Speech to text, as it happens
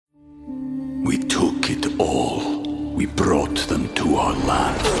We took it all. We brought them to our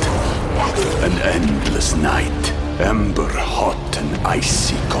land. An endless night, ember hot and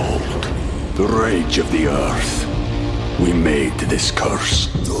icy cold. The rage of the earth. We made this curse.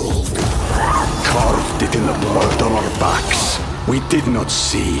 Carved it in the blood on our backs. We did not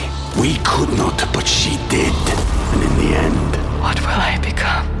see. We could not, but she did. And in the end... What will I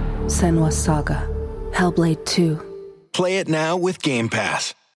become? Senua's Saga. Hellblade 2. Play it now with Game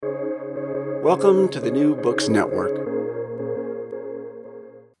Pass. Welcome to the New Books Network.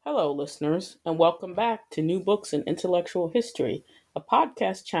 Hello, listeners, and welcome back to New Books in Intellectual History, a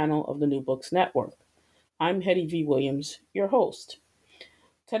podcast channel of the New Books Network. I'm Hetty V. Williams, your host.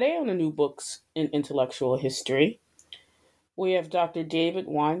 Today on the New Books in Intellectual History, we have Dr. David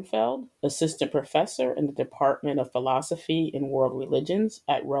Weinfeld, Assistant Professor in the Department of Philosophy and World Religions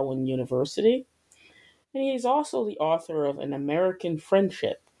at Rowan University, and he is also the author of An American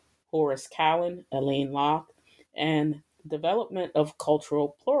Friendship, Horace Cowan, Elaine Locke, and Development of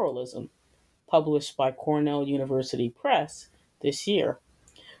Cultural Pluralism, published by Cornell University Press this year.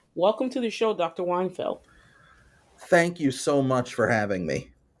 Welcome to the show, Dr. Weinfeld. Thank you so much for having me.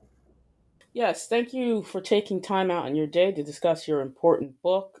 Yes, thank you for taking time out in your day to discuss your important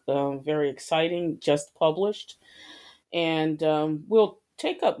book, very exciting, just published. And we'll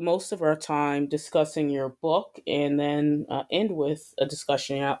take up most of our time discussing your book and then end with a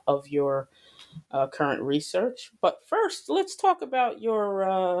discussion of your current research. But first, let's talk about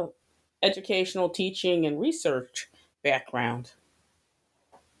your educational, teaching, and research background.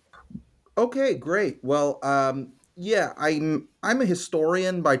 Okay, great. Well, I'm a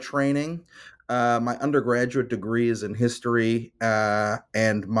historian by training. My undergraduate degree is in history,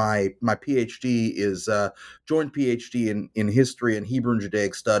 and my PhD is joint PhD in history and Hebrew and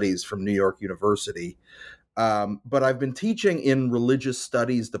Judaic studies from New York University. But I've been teaching in religious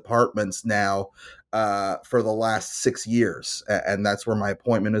studies departments now for the last 6 years, and that's where my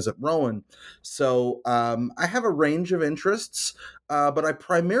appointment is at Rowan. So I have a range of interests, but I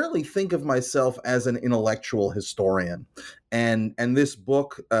primarily think of myself as an intellectual historian. And this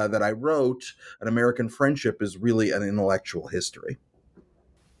book that I wrote, An American Friendship, is really an intellectual history.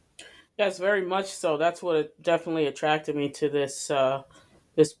 Yes, very much so. That's what definitely attracted me to this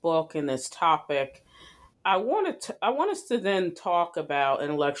book and this topic. I want us to then talk about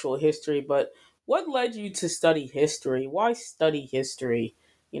intellectual history, but what led you to study history? Why study history?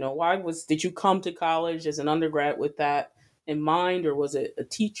 Did you come to college as an undergrad with that in mind, or was it a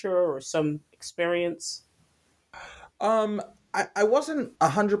teacher or some experience? I wasn't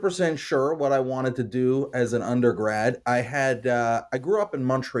 100% sure what I wanted to do as an undergrad. I grew up in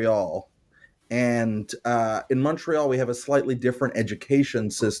Montreal. And in Montreal, we have a slightly different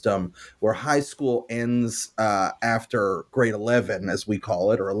education system where high school ends after grade 11, as we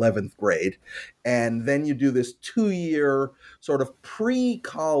call it, or 11th grade. And then you do this 2-year sort of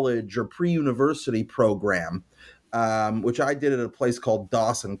pre-college or pre-university program, which I did at a place called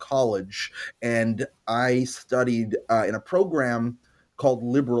Dawson College. And I studied in a program called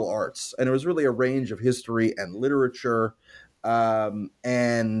liberal arts. And it was really a range of history and literature.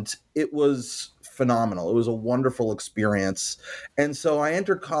 And it was phenomenal. It was a wonderful experience. And so I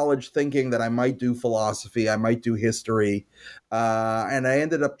entered college thinking that I might do philosophy, I might do history. And I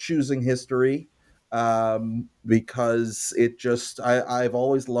ended up choosing history because I've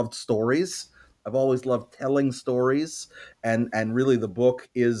always loved stories. I've always loved telling stories. And really the book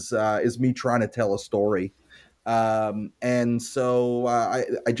is me trying to tell a story. And so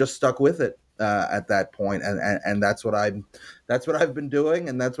I just stuck with it. At that point, and that's what I've been doing,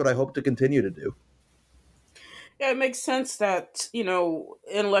 and that's what I hope to continue to do. Yeah, it makes sense that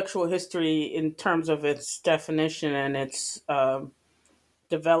intellectual history, in terms of its definition and its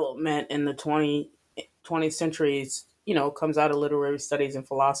development in the 20th centuries, comes out of literary studies and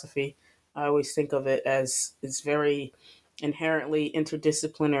philosophy. I always think of it as this very inherently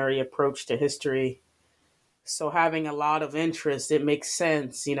interdisciplinary approach to history. So having a lot of interest, it makes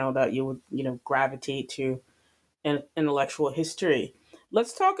sense, that you would, gravitate to intellectual history.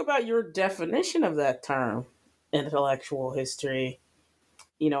 Let's talk about your definition of that term, intellectual history.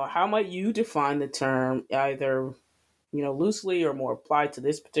 How might you define the term, either, loosely or more applied to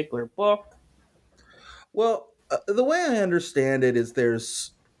this particular book? Well, the way I understand it is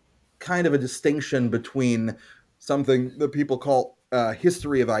there's kind of a distinction between something that people call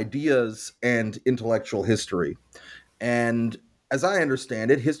history of ideas and intellectual history. And as I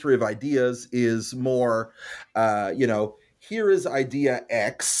understand it, history of ideas is more, here is idea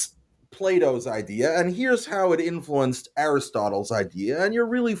X, Plato's idea, and here's how it influenced Aristotle's idea. And you're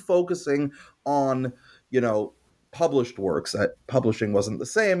really focusing on, published works. Publishing wasn't the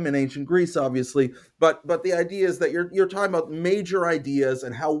same in ancient Greece, obviously, but the idea is that you're talking about major ideas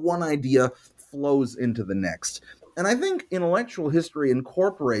and how one idea flows into the next. And I think intellectual history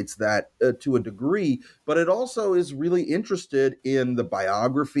incorporates that to a degree, but it also is really interested in the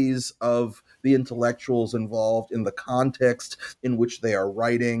biographies of the intellectuals involved, in the context in which they are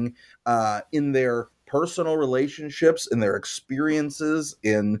writing, in their personal relationships, in their experiences,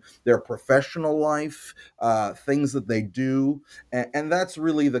 in their professional life, things that they do. And that's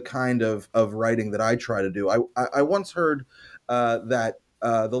really the kind of writing that I try to do. I once heard that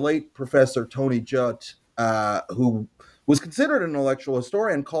the late Professor Tony Judt, who was considered an intellectual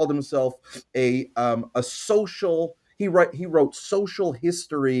historian, called himself a social. He wrote social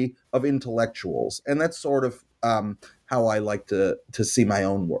history of intellectuals, and that's sort of how I like to see my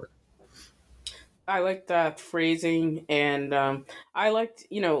own work. I like that phrasing, and I like,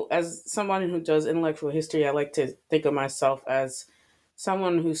 as someone who does intellectual history, I like to think of myself as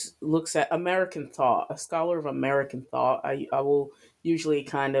someone who looks at American thought, a scholar of American thought. I will usually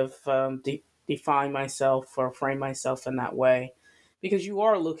kind of define myself or frame myself in that way, because you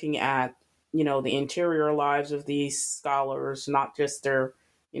are looking at, the interior lives of these scholars, not just their,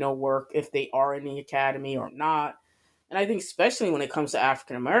 work, if they are in the academy or not. And I think especially when it comes to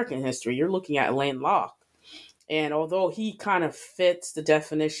African American history, you're looking at Alain Locke. And although he kind of fits the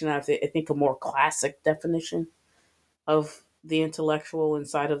definition, I think a more classic definition of the intellectual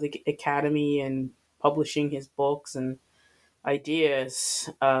inside of the academy and publishing his books and ideas,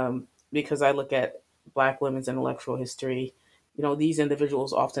 because I look at Black women's intellectual history, these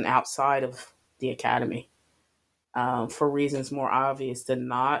individuals often outside of the academy, for reasons more obvious than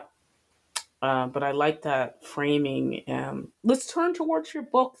not. But I like that framing. Let's turn towards your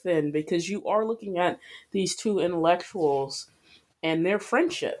book then, because you are looking at these two intellectuals and their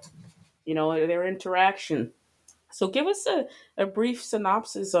friendship, their interaction. So give us a brief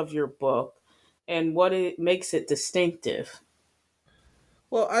synopsis of your book and what it makes it distinctive.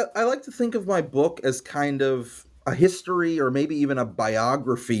 Well, I like to think of my book as kind of a history or maybe even a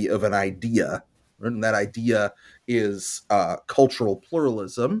biography of an idea. And that idea is cultural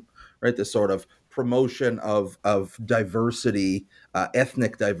pluralism, right? This sort of promotion of diversity,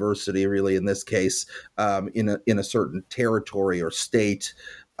 ethnic diversity, really in this case, in a certain territory or state.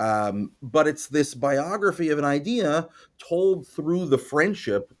 But it's this biography of an idea told through the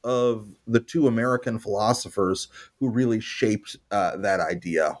friendship of the two American philosophers who really shaped that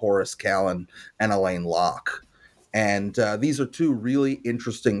idea, Horace Kallen and Alain Locke. And these are two really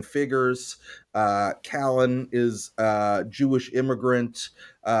interesting figures. Kallen is a Jewish immigrant,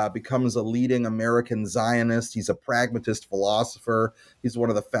 becomes a leading American Zionist. He's a pragmatist philosopher. He's one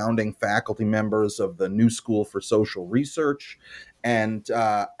of the founding faculty members of the New School for Social Research. And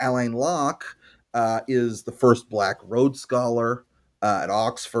Alain Locke is the first Black Rhodes Scholar at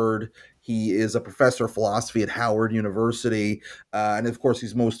Oxford. He is a professor of philosophy at Howard University. And of course,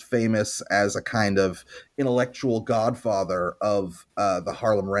 he's most famous as a kind of intellectual godfather of the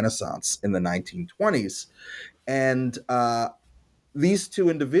Harlem Renaissance in the 1920s. And these two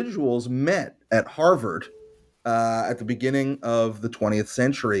individuals met at Harvard at the beginning of the 20th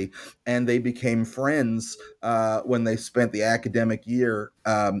century, and they became friends when they spent the academic year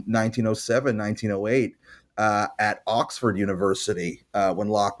 1907, 1908 at Oxford University when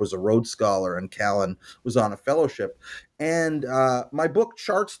Locke was a Rhodes Scholar and Kallen was on a fellowship. And my book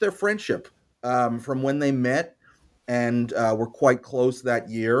charts their friendship from when they met and were quite close that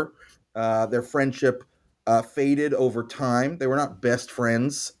year. Their friendship faded over time. They were not best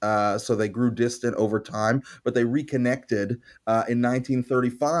friends, so they grew distant over time, but they reconnected in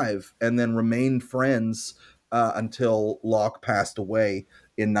 1935 and then remained friends until Locke passed away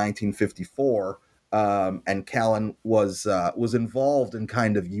in 1954. And Kallen was involved in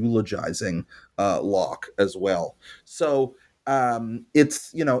kind of eulogizing Locke as well. So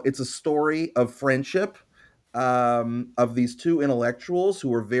it's a story of friendship of these two intellectuals who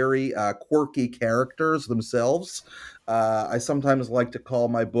were very quirky characters themselves. I sometimes like to call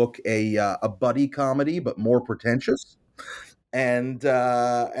my book a buddy comedy, but more pretentious. And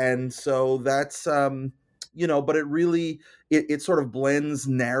so that's but it really it sort of blends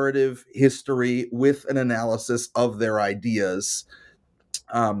narrative history with an analysis of their ideas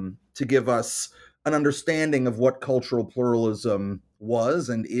to give us an understanding of what cultural pluralism was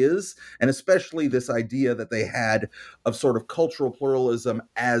and is, and especially this idea that they had of sort of cultural pluralism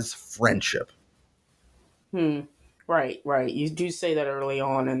as friendship. Right. You do say that early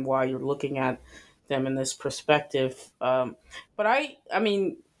on, and why you're looking at them in this perspective. But I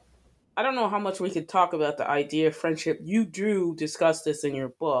mean, I don't know how much we could talk about the idea of friendship. You do discuss this in your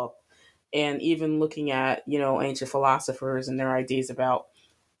book, and even looking at, ancient philosophers and their ideas about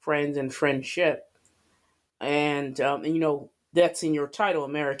friends and friendship. And that's in your title,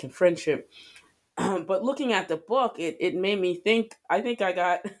 American Friendship. But looking at the book, it made me think. I think I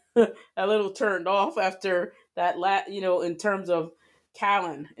got a little turned off after that. In terms of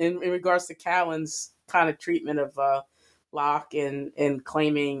Callan, in regards to Callan's kind of treatment of Locke and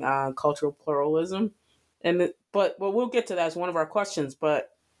claiming cultural pluralism, but we'll get to that as one of our questions. But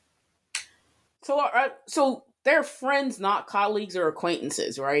so they're friends, not colleagues or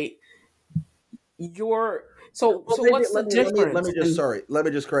acquaintances, right? You're so Well, so. What's the difference? Let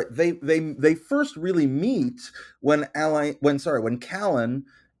me just correct. They first really meet when Callan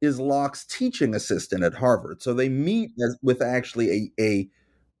is Locke's teaching assistant at Harvard. So they meet with actually a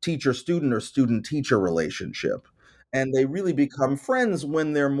teacher student or student teacher relationship, and they really become friends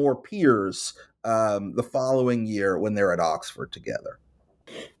when they're more peers. The following year, when they're at Oxford together.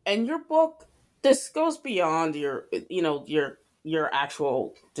 And your book, this goes beyond your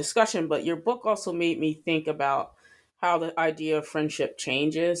actual discussion, but your book also made me think about how the idea of friendship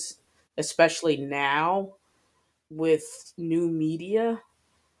changes, especially now with new media.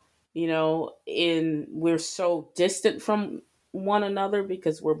 We're so distant from one another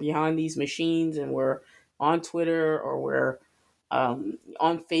because we're behind these machines and we're on Twitter or we're on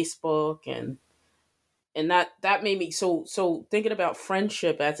Facebook, and that made me so thinking about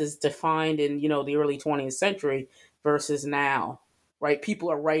friendship as is defined in the early 20th century versus now, right? People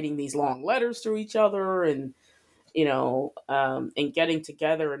are writing these long letters to each other, and getting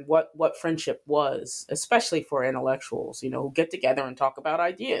together, and what friendship was, especially for intellectuals, who get together and talk about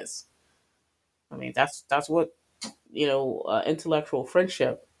ideas. I mean, that's what intellectual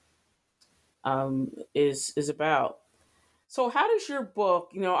friendship is about. So how does your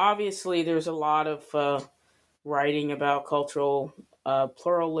book, obviously there's a lot of writing about cultural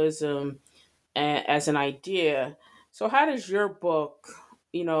pluralism as an idea. So how does your book,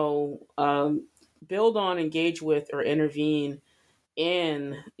 build on, engage with, or intervene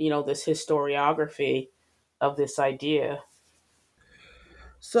in, this historiography of this idea?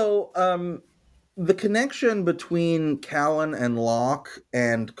 So, the connection between Callan and Locke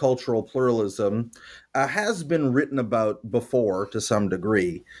and cultural pluralism has been written about before to some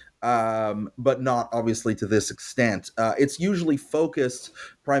degree, but not obviously to this extent. It's usually focused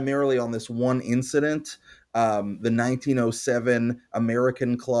primarily on this one incident, the 1907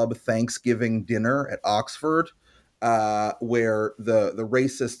 American Club Thanksgiving dinner at Oxford. Where the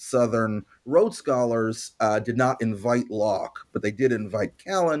racist Southern Rhodes Scholars did not invite Locke, but they did invite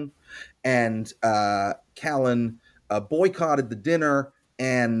Callan, and Callan boycotted the dinner,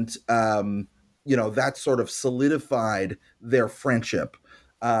 and that sort of solidified their friendship.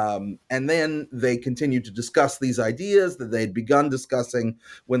 And then they continued to discuss these ideas that they'd begun discussing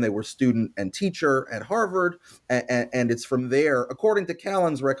when they were student and teacher at Harvard, and it's from there, according to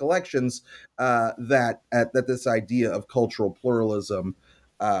Callan's recollections, that this idea of cultural pluralism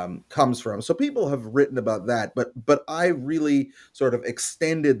comes from. So people have written about that, but I really sort of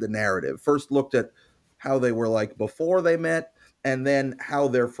extended the narrative. First looked at how they were like before they met, and then how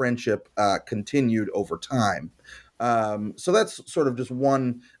their friendship continued over time. So that's sort of just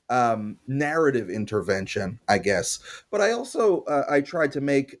one narrative intervention, I guess. But I also I tried to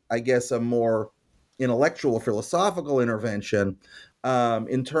make, I guess, a more intellectual, philosophical intervention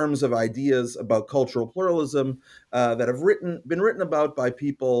in terms of ideas about cultural pluralism that have been written about by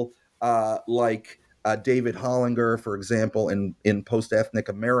people like David Hollinger, for example, in Post-Ethnic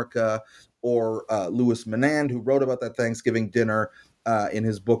America, or Louis Menand, who wrote about that Thanksgiving dinner in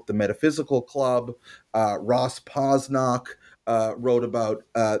his book, The Metaphysical Club. Ross Posnock wrote about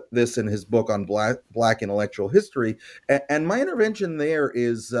this in his book on Black intellectual history. And my intervention there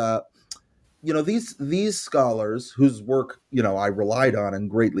is, these scholars whose work, I relied on and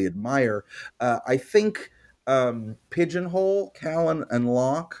greatly admire, I think pigeonhole Callan and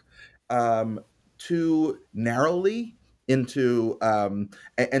Locke too narrowly into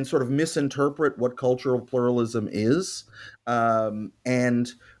and sort of misinterpret what cultural pluralism is.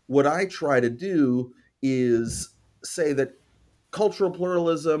 And what I try to do is say that cultural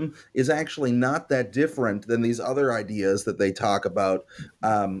pluralism is actually not that different than these other ideas that they talk about,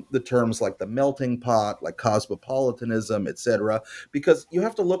 the terms like the melting pot, like cosmopolitanism, etc., because you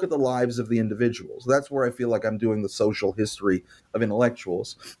have to look at the lives of the individuals. That's where I feel like I'm doing the social history of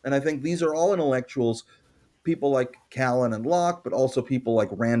intellectuals. And I think these are all intellectuals, people like Callan and Locke, but also people like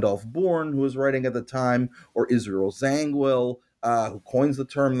Randolph Bourne, who was writing at the time, or Israel Zangwill, who coins the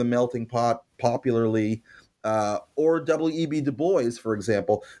term the melting pot popularly, or W.E.B. Du Bois, for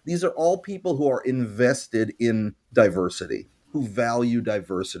example. These are all people who are invested in diversity. who value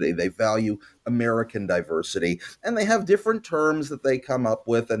diversity. They value American diversity, and they have different terms that they come up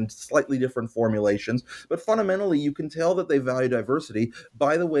with and slightly different formulations. But fundamentally, you can tell that they value diversity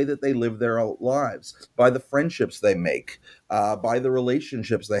by the way that they live their lives, by the friendships they make, by the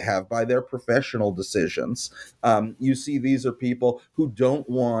relationships they have, by their professional decisions. You see, these are people who don't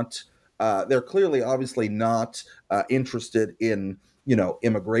want. They're clearly, obviously, not interested in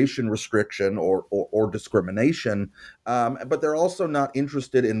immigration restriction or discrimination, but they're also not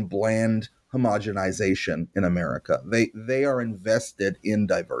interested in bland homogenization in America. They are invested in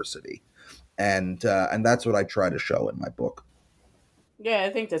diversity, and that's what I try to show in my book. Yeah,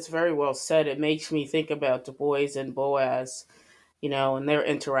 I think that's very well said. It makes me think about Du Bois and Boas, and their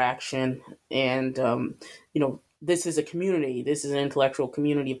interaction. And, this is a community. This is an intellectual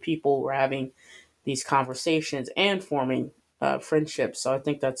community of people who are having these conversations and forming friendships. So I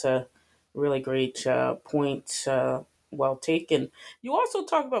think that's a really great point. Well taken. You also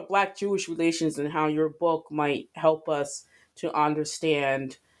talk about Black-Jewish relations and how your book might help us to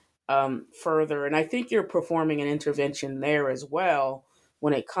understand further. And I think you're performing an intervention there as well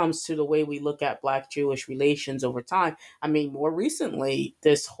when it comes to the way we look at Black-Jewish relations over time. I mean, more recently,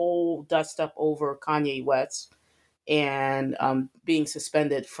 this whole dust up over Kanye West and being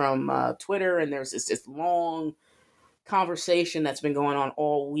suspended from Twitter, and there's this long conversation that's been going on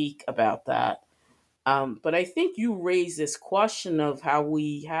all week about that. But I think you raised this question of how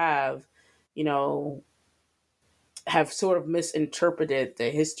we you know, have sort of misinterpreted the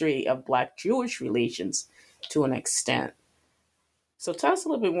history of Black-Jewish relations to an extent. So tell us a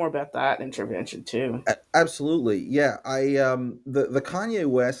little bit more about that intervention too. Absolutely, yeah. I the Kanye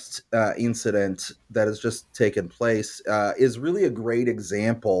West incident that has just taken place is really a great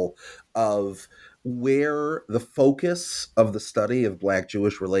example of where the focus of the study of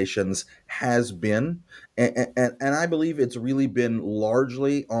Black-Jewish relations has been, and I believe it's really been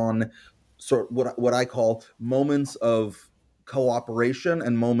largely on sort of what I call moments of cooperation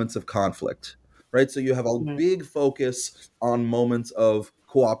and moments of conflict. Right, so you have a Mhm. big focus on moments of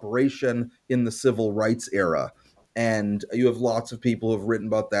cooperation in the civil rights era, and you have lots of people who have written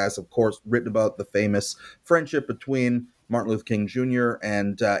about that. Of course, written about the famous friendship between Martin Luther King Jr.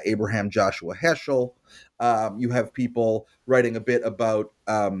 and Abraham Joshua Heschel. You have people writing a bit about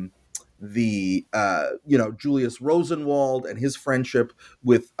the Julius Rosenwald and his friendship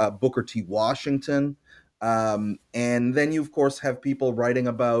with Booker T. Washington. And then you, of course, have people writing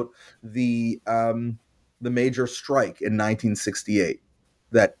about the major strike in 1968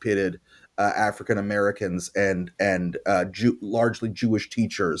 that pitted African Americans and largely Jewish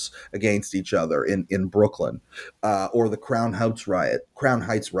teachers against each other in Brooklyn, or the Crown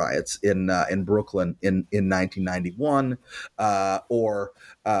Heights riots in Brooklyn in 1991, or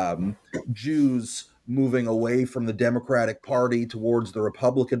Jews moving away from the Democratic Party towards the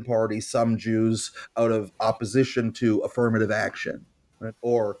Republican Party, some Jews out of opposition to affirmative action, right?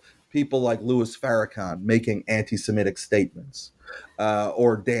 Or people like Louis Farrakhan making anti-Semitic statements,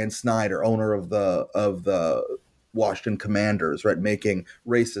 or Dan Snyder, owner of the Washington Commanders, right, making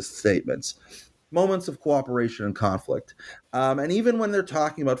racist statements. Moments of cooperation and conflict. And even when they're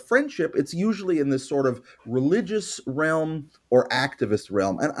talking about friendship, it's usually in this sort of religious realm or activist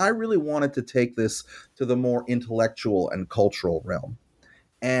realm. And I really wanted to take this to the more intellectual and cultural realm.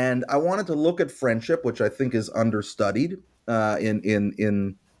 And I wanted to look at friendship, which I think is understudied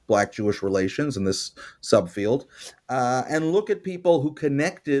in Black-Jewish relations in this subfield, and look at people who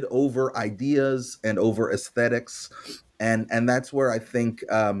connected over ideas and over aesthetics. And that's where I think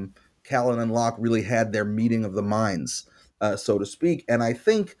Callan and Locke really had their meeting of the minds, so to speak. And I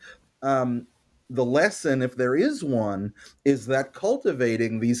think the lesson, if there is one, is that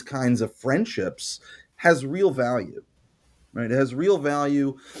cultivating these kinds of friendships has real value. Right? It has real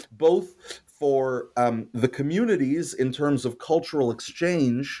value both for the communities in terms of cultural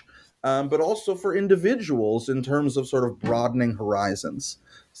exchange, but also for individuals in terms of sort of broadening horizons.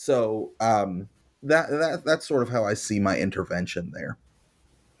 So that's sort of how I see my intervention there.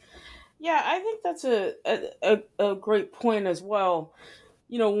 Yeah, I think that's a great point as well.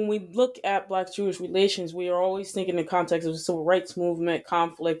 When we look at Black-Jewish relations, we are always thinking in the context of the civil rights movement,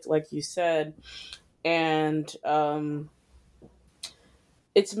 conflict, like you said, and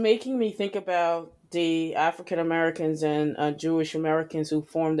it's making me think about the African Americans and Jewish Americans who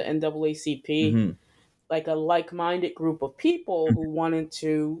formed the NAACP, Mm-hmm. like a like-minded group of people who wanted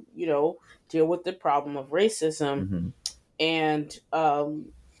to, deal with the problem of racism, Mm-hmm. and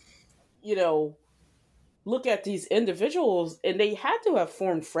look at these individuals, and they had to have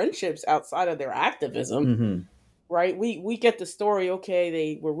formed friendships outside of their activism. Mm-hmm. Right? We get the story. Okay,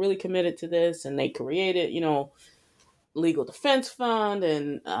 they were really committed to this, and they created, legal defense fund,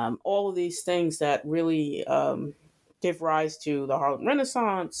 and all of these things that really give rise to the Harlem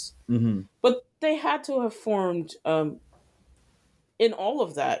Renaissance. Mm-hmm. But they had to have formed, in all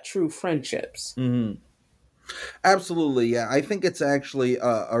of that, true friendships. Mm-hmm. Absolutely, yeah. I think it's actually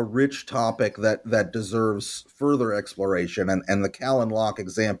a rich topic that deserves further exploration, and the Callan Locke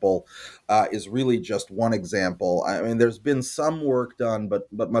example is really just one example. I mean, there's been some work done,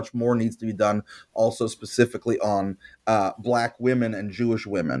 but much more needs to be done. Also, specifically on Black women and Jewish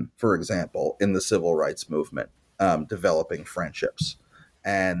women, for example, in the civil rights movement, developing friendships,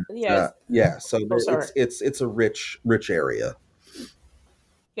 and Yeah. so Oh, sorry. it's a rich area.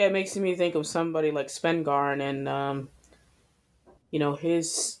 Yeah, it makes me think of somebody like Spengarn and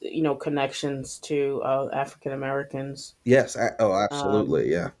his connections to African Americans. Yes, absolutely,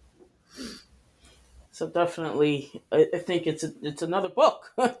 yeah. So definitely, I think it's another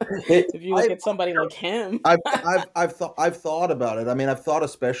book. If you look at somebody like him, I've thought about it. I mean, I've thought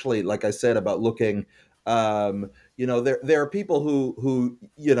especially, like I said, about looking. There are people who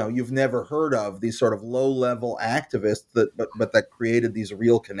you've never heard of, these sort of low level activists but that created these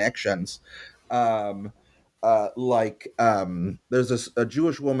real connections. There's a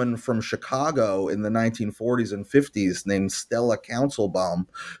Jewish woman from Chicago in the 1940s and 50s named Stella Councilbaum,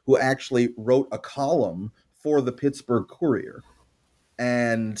 who actually wrote a column for the Pittsburgh Courier.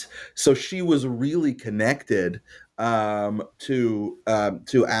 And so she was really connected to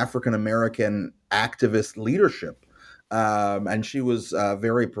African American activist leadership, and she was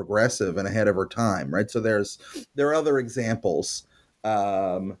very progressive and ahead of her time. Right. So there are other examples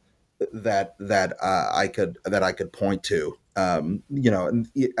that I could point to. And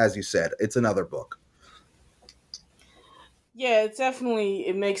as you said, it's another book. Yeah,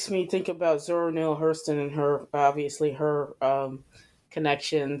 it makes me think about Zora Neale Hurston and her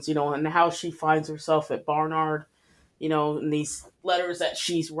connections, and how she finds herself at Barnard, and these letters that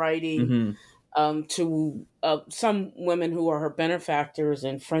she's writing to some women who are her benefactors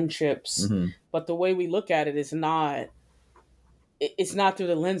and friendships. Mm-hmm. But the way we look at it is it's not through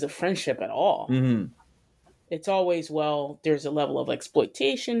the lens of friendship at all. Mm-hmm. It's always, well, there's a level of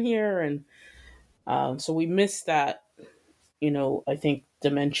exploitation here. And so we miss that, I think,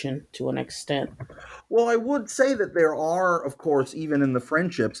 dimension to an extent. Well, I would say that there are, of course, even in the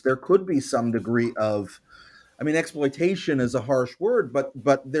friendships, there could be some degree of, I mean, exploitation is a harsh word, but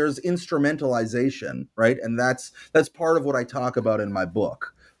there's instrumentalization, right? And that's part of what I talk about in my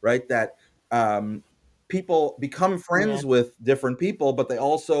book, right? That people become friends with different people, but they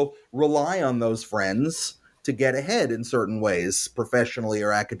also rely on those friends to get ahead in certain ways, professionally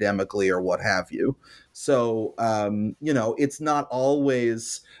or academically or what have you. So, it's not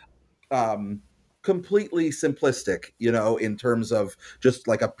always completely simplistic, in terms of just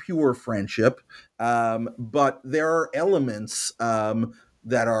like a pure friendship. But there are elements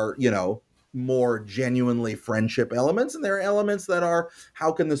that are, more genuinely friendship elements, and there are elements that are,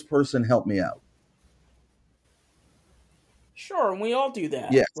 how can this person help me out? Sure, and we all do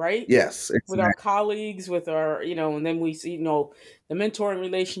that, yes. right? Yes, exactly. With our colleagues, with our, and then we see, the mentoring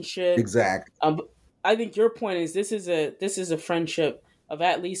relationship. Exactly. I think your point is this is a friendship of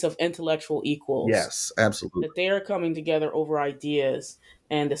at least of intellectual equals. Yes, absolutely. That they are coming together over ideas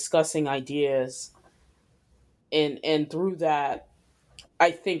and discussing ideas, and through that,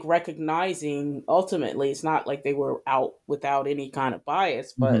 I think recognizing ultimately it's not like they were out without any kind of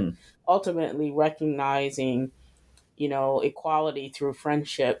bias, but ultimately recognizing, equality through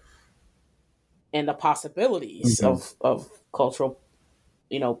friendship and the possibilities of cultural,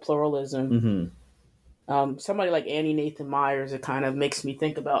 pluralism. Somebody like Annie Nathan Myers, it kind of makes me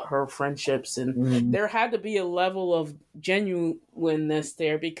think about her friendships, and there had to be a level of genuineness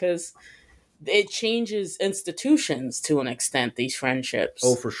there because it changes institutions to an extent, these friendships.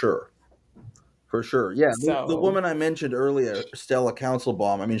 Oh, for sure. For sure. Yeah. The woman I mentioned earlier, Stella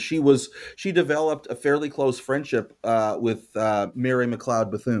Councilbaum, I mean, she developed a fairly close friendship with Mary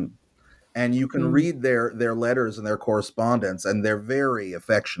McLeod Bethune. And you can read their letters and their correspondence, and they're very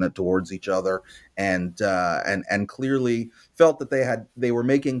affectionate towards each other, and clearly felt that they were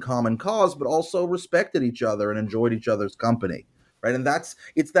making common cause, but also respected each other and enjoyed each other's company, right? And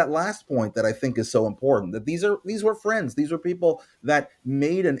it's that last point that I think is so important, that these were friends, these were people that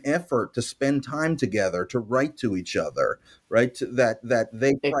made an effort to spend time together, to write to each other, right? That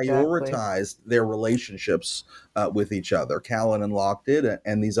they prioritized their relationships with each other. Callan and Locke did,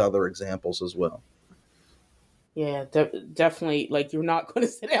 and these other examples as well. Yeah, definitely. Like, you're not going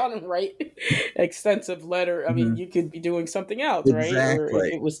to sit down and write extensive letter. I mean, you could be doing something else, right?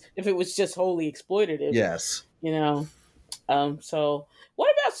 Exactly. Or if it was just wholly exploitative. Yes. So,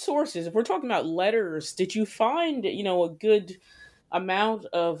 what about sources? If we're talking about letters, did you find a good amount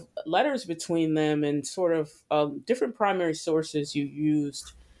of letters between them and sort of different primary sources you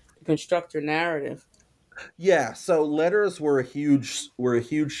used to construct your narrative? Yeah, so letters were a huge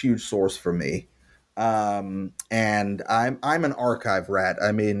source for me. And I'm an archive rat.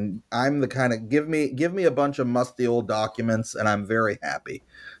 I mean, I'm the kind of give me a bunch of musty old documents and I'm very happy.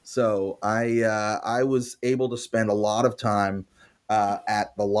 So I was able to spend a lot of time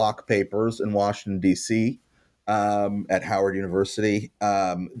at the Locke Papers in Washington D.C. At Howard University.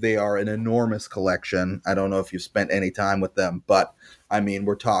 They are an enormous collection. I don't know if you've spent any time with them, but I mean,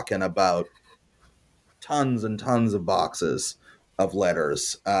 we're talking about tons and tons of boxes of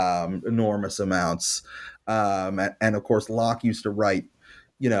letters, enormous amounts. And of course, Locke used to write,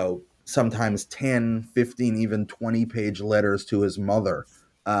 sometimes 10, 15, even 20-page letters to his mother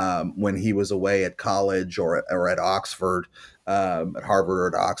when he was away at college or at Oxford, at Harvard or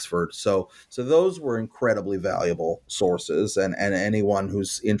at Oxford. So those were incredibly valuable sources, and anyone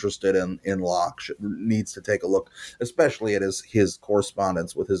who's interested in Locke needs to take a look, especially at his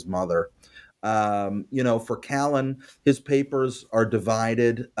correspondence with his mother. For Callan, his papers are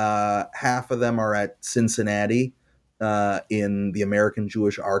divided. Half of them are at Cincinnati in the American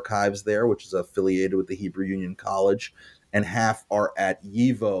Jewish Archives there, which is affiliated with the Hebrew Union College, and half are at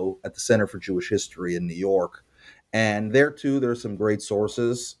YIVO at the Center for Jewish History in New York. And there, too, there's some great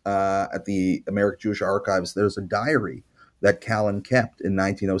sources. At the American Jewish Archives, there's a diary that Callan kept in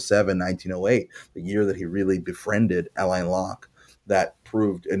 1907, 1908, the year that he really befriended Alain Locke, that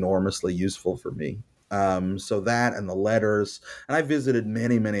proved enormously useful for me. So that and the letters, and I visited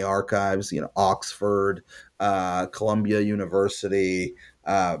many archives, Oxford, Columbia University,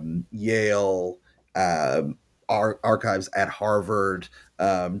 Yale, archives at Harvard.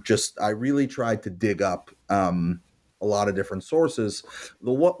 I really tried to dig up a lot of different sources.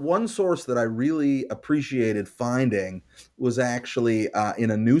 The one source that I really appreciated finding was actually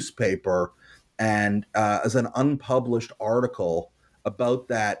in a newspaper, and as an unpublished article about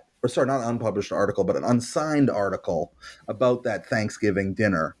that, or sorry, not an unpublished article, but an unsigned article about that Thanksgiving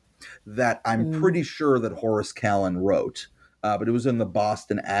dinner that I'm pretty sure that Horace Callan wrote, but it was in the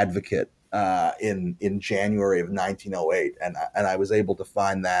Boston Advocate in January of 1908, and I was able to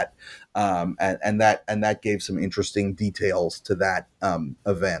find that, and that gave some interesting details to that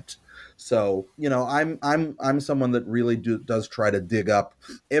event. So I'm someone that really does try to dig up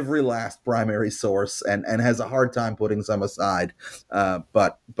every last primary source, and has a hard time putting some aside.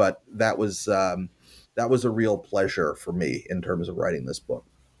 But that was a real pleasure for me in terms of writing this book.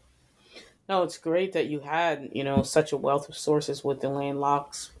 No, it's great that you had, such a wealth of sources with Elaine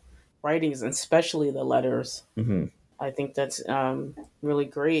Locke's writings, and especially the letters. Mm-hmm. I think that's really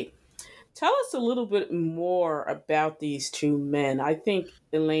great. Tell us a little bit more about these two men. I think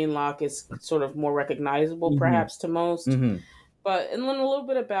Elaine Locke is sort of more recognizable, perhaps, to most, Mm-hmm. but and then a little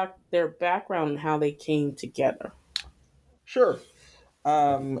bit about their background and how they came together. Sure.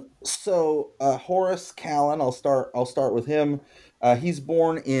 So Horace Callan, I'll start with him. He's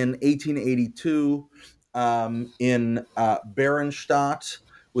born in 1882 in Berrenstadt,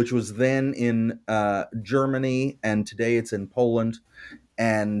 which was then in Germany, and today it's in Poland.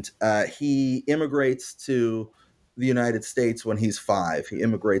 And he immigrates to the United States when he's 5. He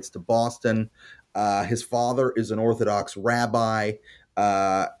immigrates to Boston. His father is an Orthodox rabbi.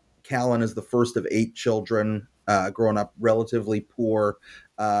 Callan is the first of 8 children, growing up relatively poor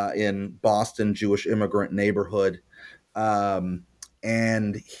in Boston Jewish immigrant neighborhood.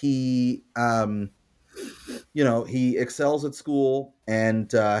 And he excels at school,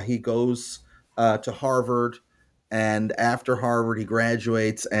 and he goes to Harvard. And after Harvard, he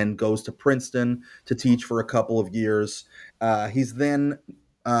graduates and goes to Princeton to teach for a couple of years. He's then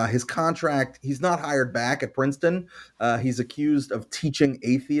his contract, he's not hired back at Princeton. He's accused of teaching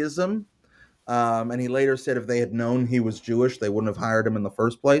atheism. And he later said if they had known he was Jewish, they wouldn't have hired him in the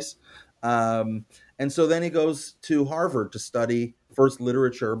first place. And so then he goes to Harvard to study first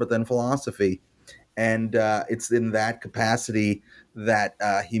literature, but then philosophy. And it's in that capacity that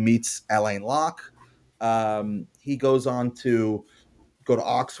he meets Alain Locke. He goes on to go to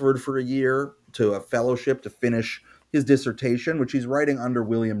Oxford for a year to a fellowship to finish his dissertation, which he's writing under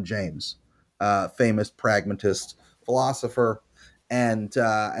William James, famous pragmatist philosopher. And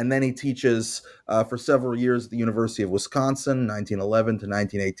then he teaches for several years at the University of Wisconsin, 1911 to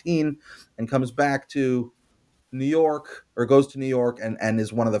 1918, and comes back to New York, or goes to New York, and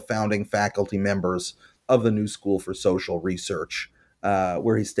is one of the founding faculty members of the New School for Social Research,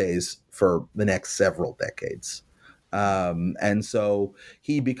 where he stays for the next several decades. And so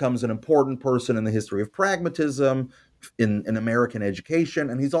he becomes an important person in the history of pragmatism, in American education,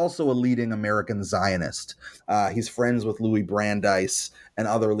 and he's also a leading American Zionist. He's friends with Louis Brandeis and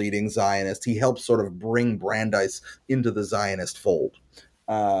other leading Zionists. He helps sort of bring Brandeis into the Zionist fold.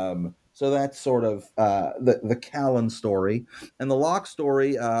 So that's sort of the Callan story. And the Locke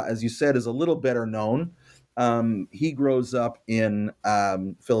story, as you said, is a little better known. He grows up in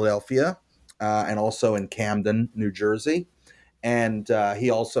Philadelphia and also in Camden, New Jersey. And he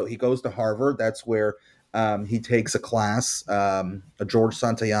goes to Harvard. That's where he takes a class, a George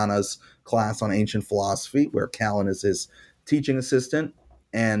Santayana's class on ancient philosophy, where Callan is his teaching assistant.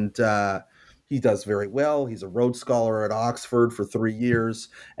 And he does very well. He's a Rhodes Scholar at Oxford for 3 years,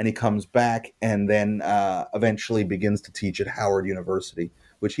 and he comes back and then eventually begins to teach at Howard University,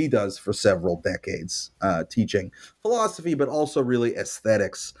 which he does for several decades, teaching philosophy, but also really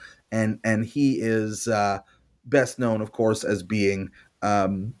aesthetics. And he is best known, of course, as being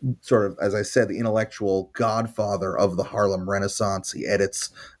sort of, as I said, the intellectual godfather of the Harlem Renaissance. He edits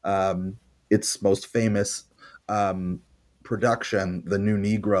its most famous production, The New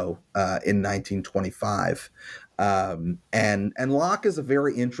Negro, in 1925. And Locke is a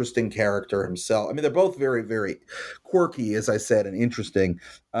very interesting character himself. I mean, they're both very, very quirky, as I said, and interesting.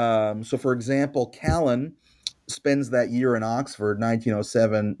 So, for example, Callan spends that year in Oxford,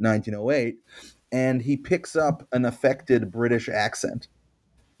 1907, 1908, and he picks up an affected British accent,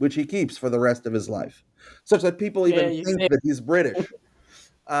 which he keeps for the rest of his life, such that people even think that he's British.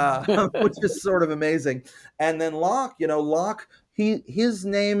 Which is sort of amazing. And then Locke, his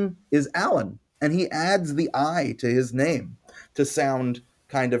name is Alan, and he adds the I to his name to sound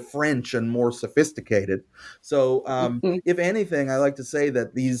kind of French and more sophisticated. So if anything, I like to say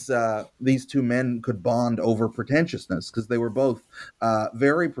that these two men could bond over pretentiousness, because they were both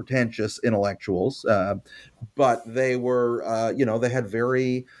very pretentious intellectuals, but they were, they had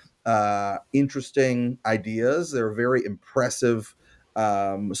very interesting ideas. They were very impressive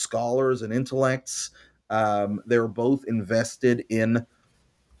scholars and intellects. They were both invested in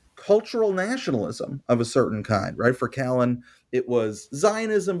cultural nationalism of a certain kind, right? For Callan, it was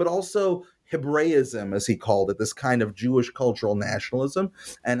Zionism, but also Hebraism, as he called it, this kind of Jewish cultural nationalism.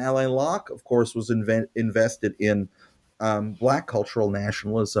 And Alain Locke, of course, was invested in Black cultural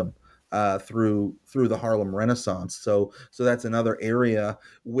nationalism through the Harlem Renaissance. So that's another area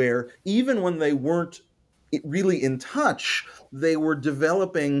where even when they weren't really in touch, they were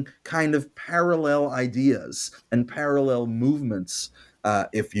developing kind of parallel ideas and parallel movements,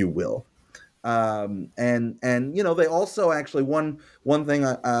 if you will. And they also actually, one thing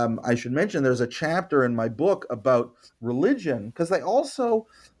I should mention, there's a chapter in my book about religion, because they also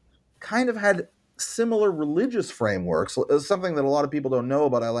kind of had similar religious frameworks. Something that a lot of people don't know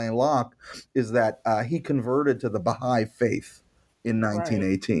about Alain Locke is that he converted to the Baha'i faith in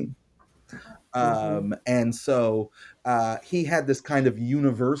 1918. Right. And so he had this kind of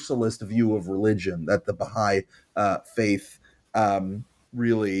universalist view of religion that the Baha'i faith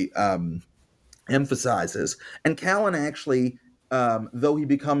really emphasizes. And Callan actually, though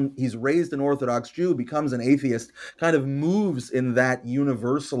he's raised an Orthodox Jew, becomes an atheist, kind of moves in that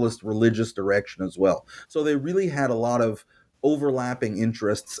universalist religious direction as well. So they really had a lot of overlapping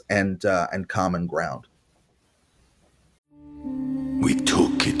interests and common ground. We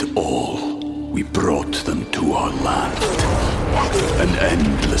took it all. We brought them to our land. An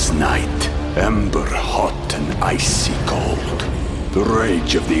endless night, ember hot and icy cold. The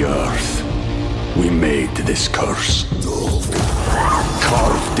rage of the earth. We made this curse.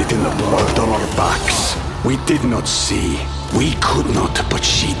 Carved it in the blood on our backs. We did not see. We could not, but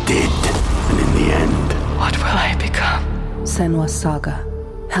she did. And in the end... What will I become? Senua's Saga.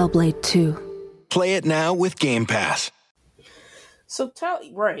 Hellblade 2. Play it now with Game Pass. So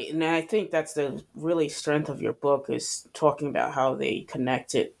right, and I think that's the really strength of your book, is talking about how they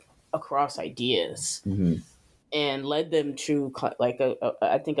connected across ideas and led them to like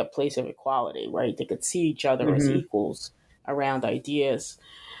I think a place of equality, right? They could see each other as equals around ideas.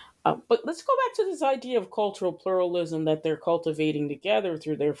 But let's go back to this idea of cultural pluralism that they're cultivating together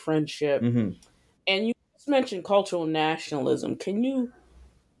through their friendship. And you just mentioned cultural nationalism. Can you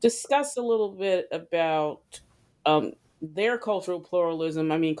discuss a little bit about their cultural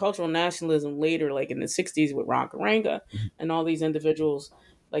pluralism? I mean, cultural nationalism later, like in the 60s with Ron Karenga and all these individuals,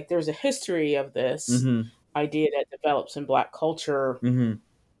 like there's a history of this idea that develops in Black culture,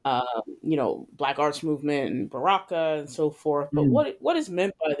 Black arts movement and Baraka and so forth. But what is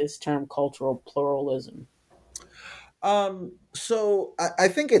meant by this term cultural pluralism? So I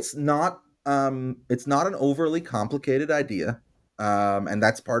think it's not an overly complicated idea, and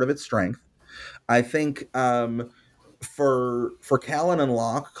that's part of its strength. I think for Callan and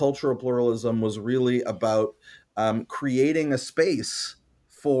Locke, cultural pluralism was really about creating a space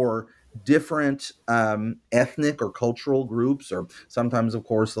for different ethnic or cultural groups, or sometimes, of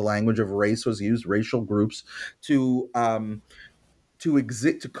course, the language of race was used, racial groups, to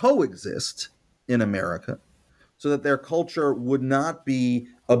coexist in America, so that their culture would not be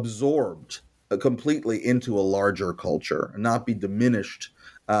absorbed completely into a larger culture, and not be diminished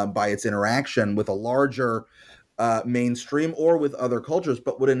by its interaction with a larger mainstream or with other cultures,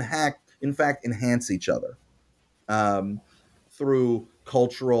 but would in fact enhance each other through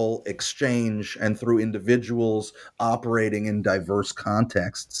cultural exchange and through individuals operating in diverse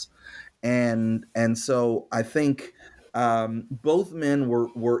contexts. And so I think both men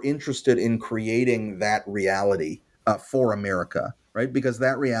were interested in creating that reality for America, right? Because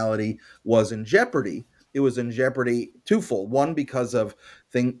that reality was in jeopardy. It was in jeopardy twofold. One, because of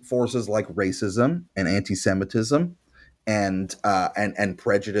forces like racism and anti-Semitism, and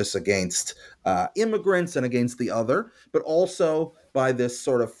prejudice against immigrants and against the other, but also by this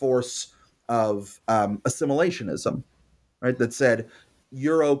sort of force of assimilationism, right? That said,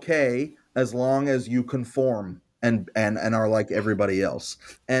 you're okay as long as you conform and are like everybody else.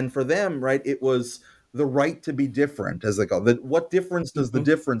 And for them, right, it was the right to be different, as they call it. What difference does the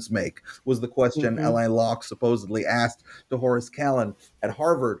difference make, was the question Alain Locke supposedly asked to Horace Kallen at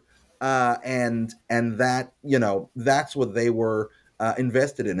Harvard. And that, that's what they were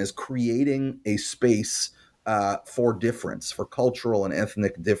invested in, is creating a space for difference, for cultural and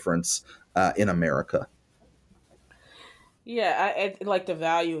ethnic difference in America. Yeah, I like the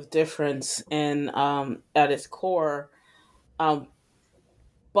value of difference and at its core.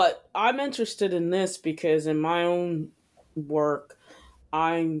 But I'm interested in this because in my own work,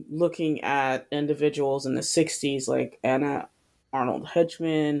 I'm looking at individuals in the 60s like Anna Arnold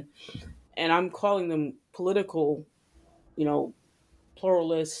Hedgeman, and I'm calling them political,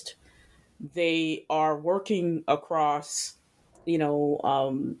 pluralist. They are working across,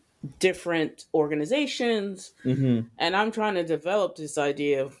 different organizations, and I'm trying to develop this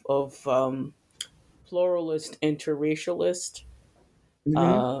idea of pluralist interracialist.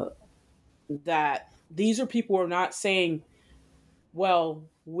 That these are people who are not saying, well,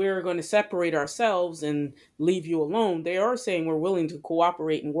 we're going to separate ourselves and leave you alone. They are saying we're willing to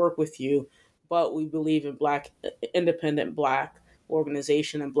cooperate and work with you, but we believe in independent black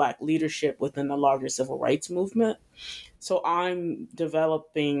organization and black leadership within the larger civil rights movement. So I'm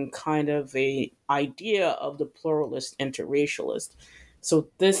developing kind of a idea of the pluralist interracialist. So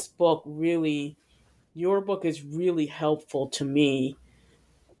your book is really helpful to me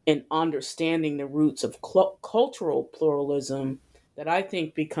in understanding the roots of cultural pluralism that I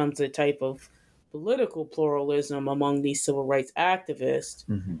think becomes a type of political pluralism among these civil rights activists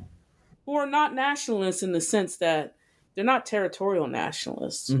who are not nationalists in the sense that they're not territorial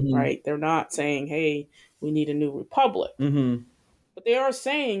nationalists, right? They're not saying, hey, we need a new republic. But they are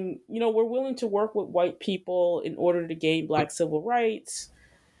saying, we're willing to work with white people in order to gain black civil rights,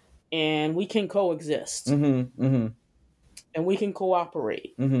 and we can coexist. And we can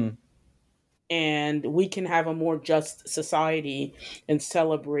cooperate. And we can have a more just society and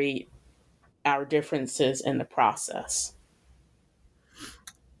celebrate our differences in the process.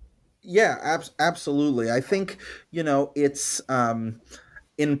 Yeah, absolutely. I think, it's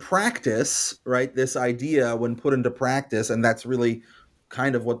in practice, right? This idea, when put into practice, and that's really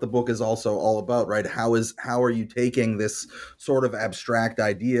kind of what the book is also all about, right? How are you taking this sort of abstract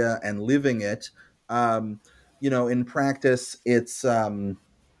idea and living it? In practice, it's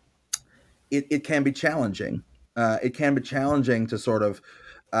it can be challenging. It can be challenging to sort of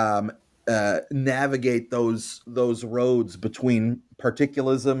navigate those roads between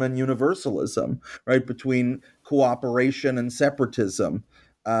particularism and universalism, right? Between cooperation and separatism.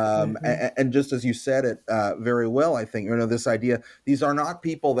 And just as you said it very well, I think, this idea, these are not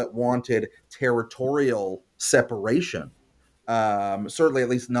people that wanted territorial separation. Certainly, at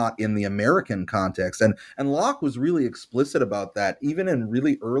least not in the American context. And Locke was really explicit about that, even in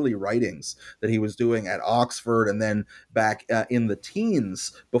really early writings that he was doing at Oxford and then back in the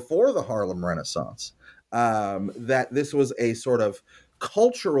teens before the Harlem Renaissance, that this was a sort of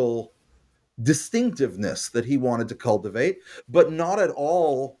cultural distinctiveness that he wanted to cultivate, but not at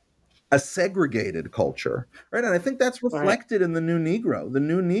all a segregated culture, right? And I think that's reflected in The New Negro. The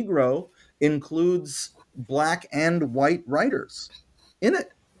New Negro includes black and white writers in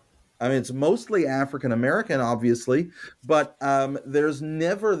it. I mean, it's mostly African American, obviously, but there's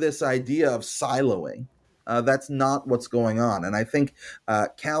never this idea of siloing. That's not what's going on, and I think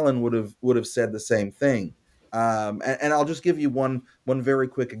Kallen would have said the same thing. And I'll just give you one very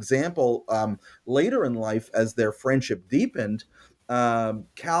quick example. Later in life, as their friendship deepened,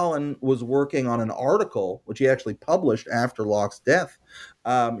 Callan was working on an article, which he actually published after Locke's death.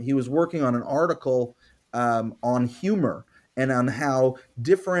 He was working on an article on humor and on how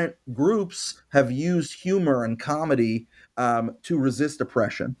different groups have used humor and comedy to resist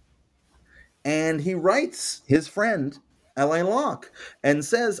oppression. And he writes his friend, Alain Locke, and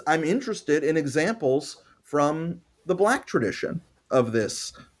says, I'm interested in examples from the Black tradition of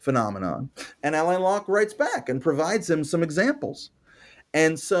this phenomenon. And Alain Locke writes back and provides him some examples.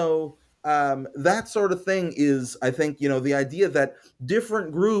 And so that sort of thing is, I think, the idea that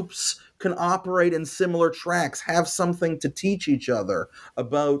different groups can operate in similar tracks, have something to teach each other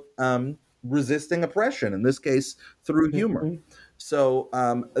about resisting oppression, in this case, through humor. Mm-hmm. So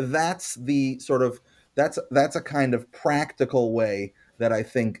that's the sort of, that's a kind of practical way that I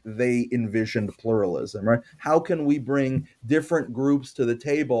think they envisioned pluralism, right? How can we bring different groups to the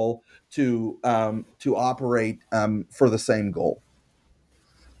table to operate for the same goal?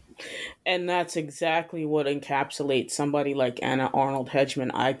 And that's exactly what encapsulates somebody like Anna Arnold Hedgeman,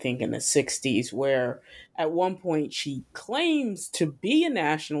 I think, in the 60s, where at one point she claims to be a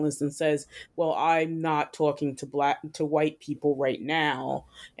nationalist and says, well, I'm not talking to white people right now,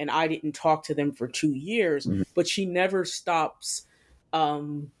 and I didn't talk to them for 2 years, mm-hmm. but she never stops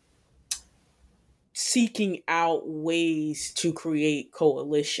seeking out ways to create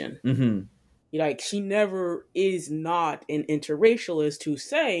coalition. Mm-hmm. Like, she never is not an interracialist who's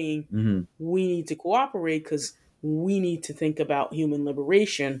saying mm-hmm. we need to cooperate because we need to think about human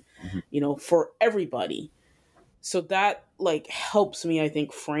liberation, mm-hmm. For everybody. So that helps me, I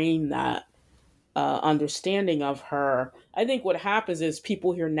think, frame that understanding of her. I think what happens is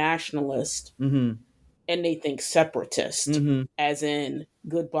people hear nationalist mm-hmm. and they think separatist, mm-hmm. as in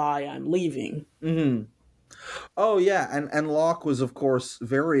goodbye, I'm leaving. Mm-hmm. Oh, yeah. And Locke was, of course,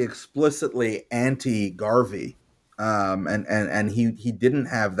 very explicitly anti-Garvey. And he didn't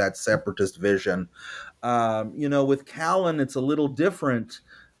have that separatist vision. With Callan, it's a little different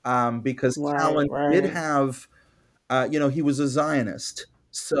because Callan did have, he was a Zionist.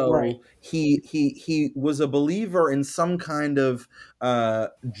 So he was a believer in some kind of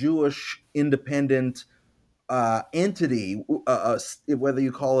Jewish independent entity, whether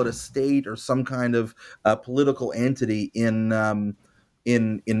you call it a state or some kind of political entity in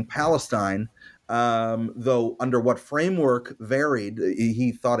Palestine, though under what framework varied.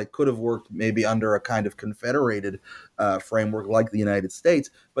 He thought it could have worked maybe under a kind of confederated framework like the United States.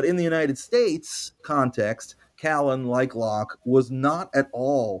 But in the United States context, Callan, like Locke, was not at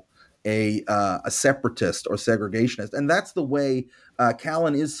all a separatist or segregationist. And that's the way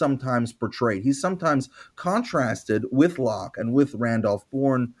Callan is sometimes portrayed. He's sometimes contrasted with Locke and with Randolph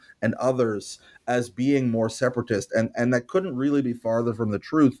Bourne and others as being more separatist. And that couldn't really be farther from the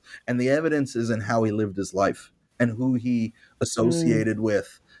truth. And the evidence is in how he lived his life and who he associated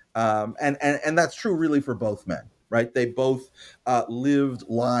with. And that's true really for both men, right? They both lived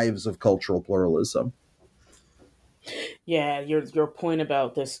lives of cultural pluralism. Yeah, your point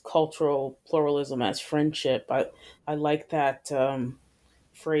about this cultural pluralism as friendship, I like that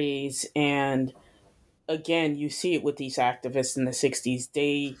phrase. And again, you see it with these activists in the 60s.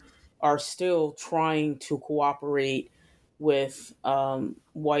 They are still trying to cooperate with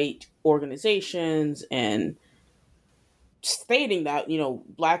white organizations and stating that,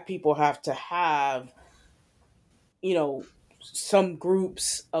 Black people have to have, some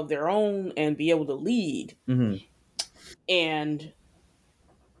groups of their own and be able to lead. Mm-hmm. And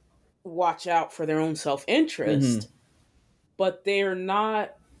watch out for their own self-interest, mm-hmm. but they're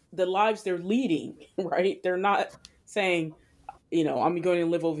not the lives they're leading, right? They're not saying, I'm going to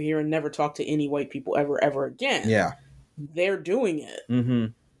live over here and never talk to any white people ever again. Yeah. They're doing it. Mm-hmm.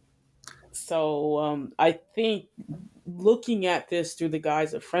 So I think looking at this through the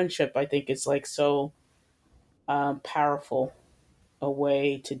guise of friendship, I think it's so powerful a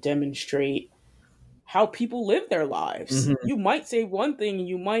way to demonstrate how people live their lives. Mm-hmm. You might say one thing, and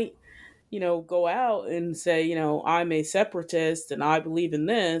you might, go out and say, I'm a separatist and I believe in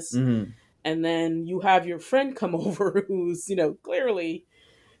this. Mm-hmm. And then you have your friend come over who's, clearly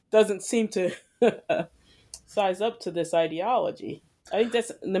doesn't seem to size up to this ideology. I think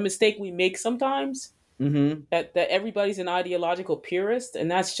that's the mistake we make sometimes, mm-hmm. that everybody's an ideological purist. And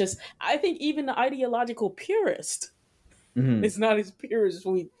that's just, I think even the ideological purist mm-hmm. is not as pure as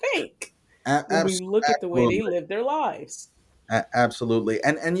we think. When we look at the way they live their lives. Absolutely.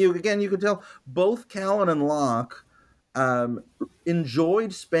 And you could tell both Callan and Locke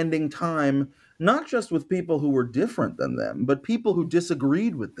enjoyed spending time not just with people who were different than them, but people who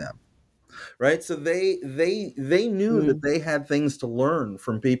disagreed with them. Right? So they knew mm-hmm. that they had things to learn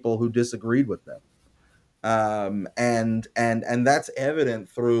from people who disagreed with them. And that's evident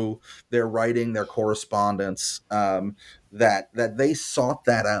through their writing, their correspondence, that they sought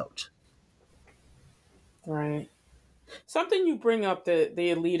that out. Right. Something you bring up, the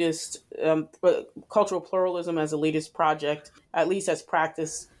elitist cultural pluralism as elitist project, at least as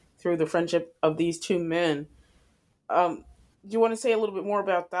practiced through the friendship of these two men. Do you want to say a little bit more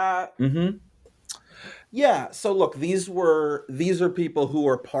about that? Mm-hmm. Yeah. So look, these are people who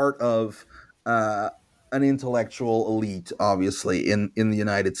are part of an intellectual elite, obviously in the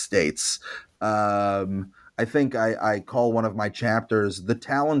United States. I think I call one of my chapters "The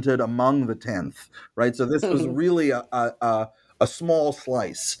Talented Among the Tenth," right? So this was really a small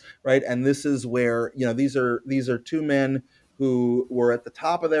slice, right? And this is where these are two men who were at the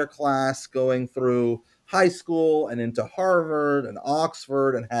top of their class, going through high school and into Harvard and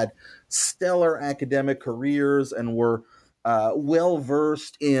Oxford, and had stellar academic careers, and were well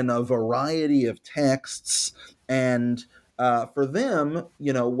versed in a variety of texts. And for them,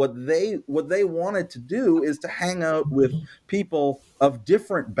 what they wanted to do is to hang out with people of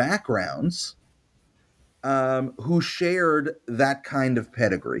different backgrounds, who shared that kind of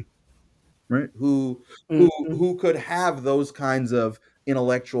pedigree, right? Who could have those kinds of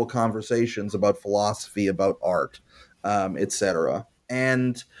intellectual conversations about philosophy, about art, etc.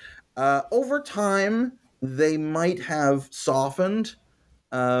 And over time, they might have softened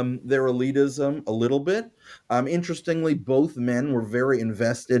their elitism a little bit. Interestingly, both men were very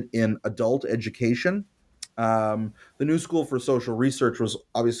invested in adult education. The New School for Social Research was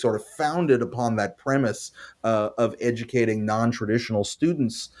obviously sort of founded upon that premise of educating non-traditional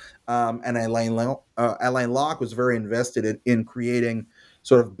students. And Alain Locke was very invested in creating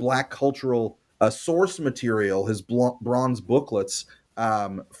sort of Black cultural source material, his bronze booklets,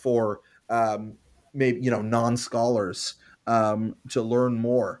 for maybe non-scholars to learn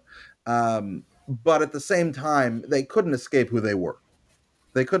more. But at the same time, they couldn't escape who they were.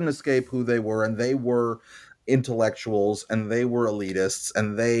 And they were intellectuals, and they were elitists,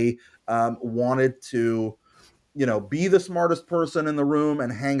 and they wanted to, be the smartest person in the room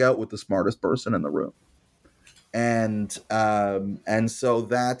and hang out with the smartest person in the room. And so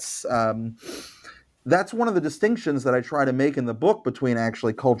that's one of the distinctions that I try to make in the book between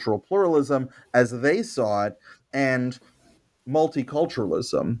actually cultural pluralism as they saw it and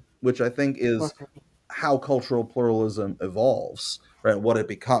multiculturalism, which I think is how cultural pluralism evolves, right? What it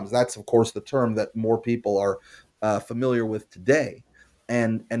becomes. That's, of course, the term that more people are familiar with today.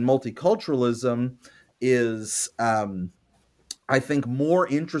 And multiculturalism is, I think, more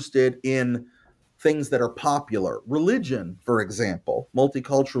interested in things that are popular. Religion, for example.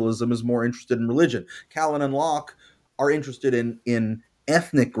 Multiculturalism is more interested in religion. Callan and Locke are interested in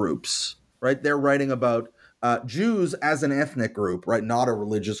ethnic groups, right? They're writing about Jews as an ethnic group, right? Not a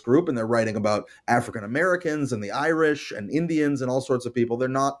religious group. And they're writing about African Americans and the Irish and Indians and all sorts of people. They're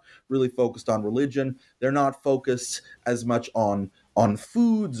not really focused on religion. They're not focused as much on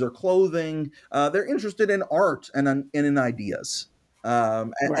foods or clothing. They're interested in art and in ideas.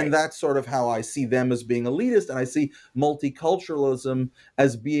 And that's sort of how I see them as being elitist. And I see multiculturalism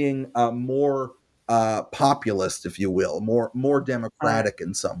as being more populist, if you will, more democratic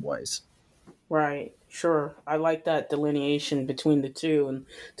in some ways. Right. Sure. I like that delineation between the two, and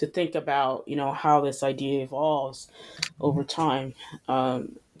to think about, how this idea evolves over time.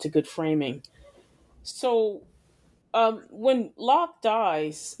 It's a good framing. So, when Locke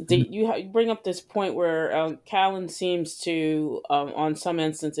dies, you bring up this point where Callan seems to, on some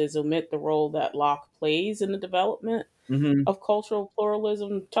instances, omit the role that Locke plays in the development of cultural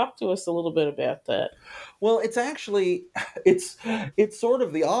pluralism. Talk to us a little bit about that. Well, it's actually it's sort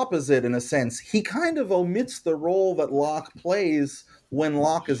of the opposite in a sense. He kind of omits the role that Locke plays when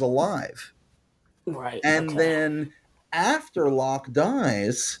Locke is alive. Right. And then after Locke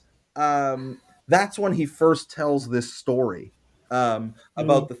dies, that's when he first tells this story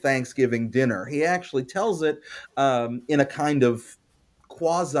about the Thanksgiving dinner. He actually tells it in a kind of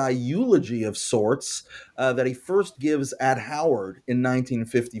quasi-eulogy of sorts that he first gives at Howard in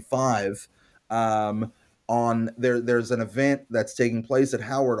 1955. There's an event that's taking place at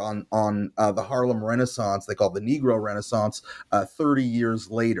Howard on the Harlem Renaissance. They call it the Negro Renaissance. 30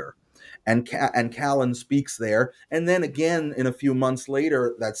 years later. And Callan speaks there. And then again, in a few months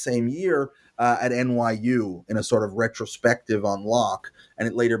later, that same year, at NYU, in a sort of retrospective on Locke. And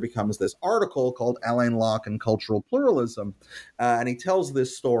it later becomes this article called Alain Locke and Cultural Pluralism. And he tells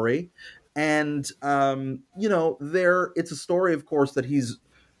this story. And, it's a story, of course, that he's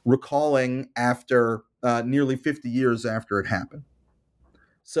recalling after nearly 50 years after it happened.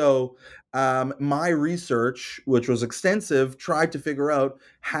 So my research, which was extensive, tried to figure out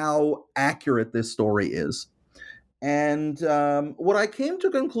how accurate this story is. And what I came to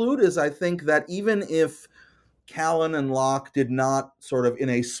conclude is I think that even if Callan and Locke did not sort of in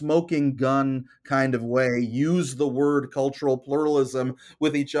a smoking gun kind of way use the word cultural pluralism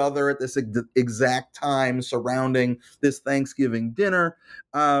with each other at this exact time surrounding this Thanksgiving dinner,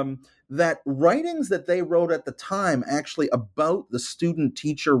 that writings that they wrote at the time actually about the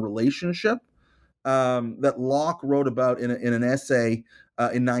student-teacher relationship that Locke wrote about in an essay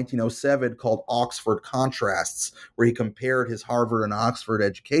in 1907 called Oxford Contrasts, where he compared his Harvard and Oxford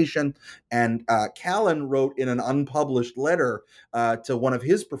education. And Callan wrote in an unpublished letter to one of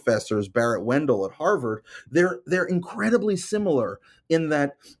his professors, Barrett Wendell at Harvard. They're incredibly similar in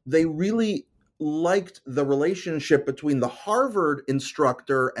that they really liked the relationship between the Harvard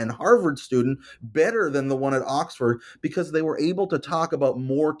instructor and Harvard student better than the one at Oxford because they were able to talk about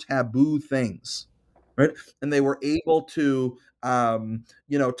more taboo things, right? And they were able to,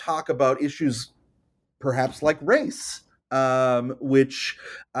 talk about issues perhaps like race, which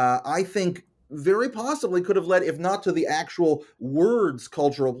I think very possibly could have led, if not to the actual words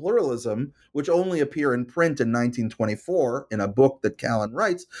cultural pluralism, which only appear in print in 1924 in a book that Callan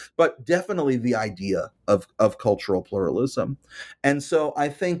writes, but definitely the idea of cultural pluralism. And so I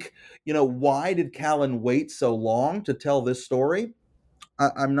think, why did Callan wait so long to tell this story?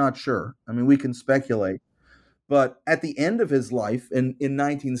 I'm not sure. I mean, we can speculate. But at the end of his life in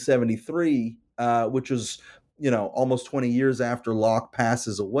 1973, which was, almost 20 years after Locke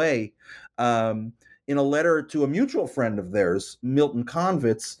passes away, in a letter to a mutual friend of theirs, Milton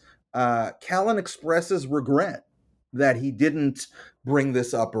Convitz, Callan expresses regret that he didn't bring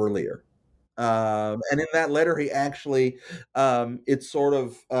this up earlier. And in that letter, he actually, it's sort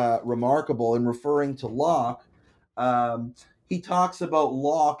of remarkable in referring to Locke. He talks about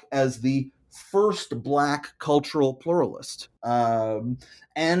Locke as the first Black cultural pluralist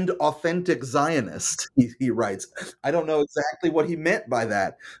and authentic Zionist. He writes. I don't know exactly what he meant by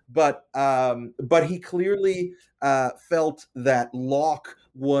that, but he clearly felt that Locke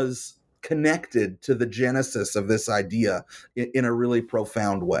was connected to the genesis of this idea in a really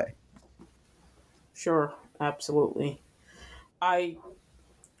profound way. Sure, absolutely.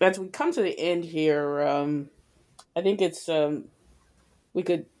 As we come to the end here, I think it's we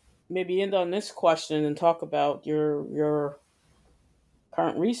could maybe end on this question and talk about your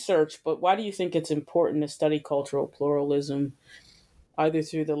current research. But why do you think it's important to study cultural pluralism, either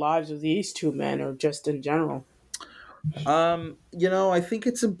through the lives of these two men or just in general? I think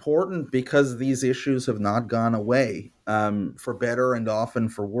it's important because these issues have not gone away, for better and often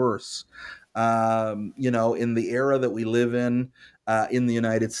for worse. In the era that we live in the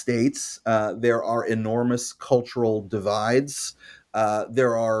United States, there are enormous cultural divides.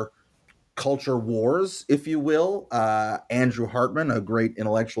 There are culture wars, if you will. Andrew Hartman, a great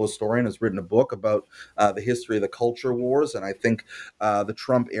intellectual historian, has written a book about the history of the culture wars. And I think the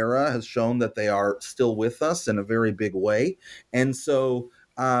Trump era has shown that they are still with us in a very big way. And so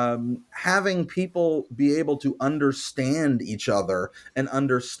having people be able to understand each other and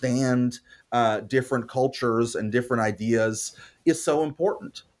understand different cultures and different ideas is so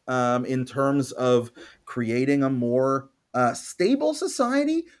important in terms of creating a more stable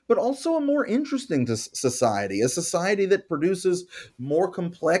society, but also a more interesting society, a society that produces more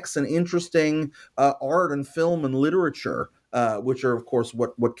complex and interesting art and film and literature, which are, of course,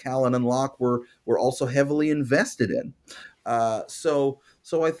 what Callan and Locke were also heavily invested in. So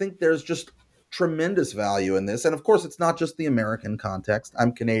I think there's just tremendous value in this. And of course, it's not just the American context.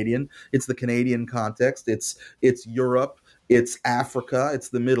 I'm Canadian. It's the Canadian context. It's Europe. It's Africa. It's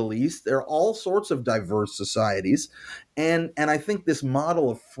the Middle East. There are all sorts of diverse societies. And I think this model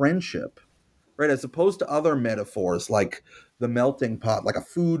of friendship, right, as opposed to other metaphors like the melting pot, like a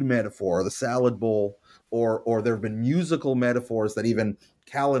food metaphor, the salad bowl, or there have been musical metaphors that even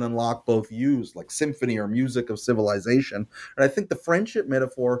Callan and Locke both use, like symphony or music of civilization. And I think the friendship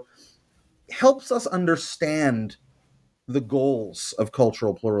metaphor helps us understand the goals of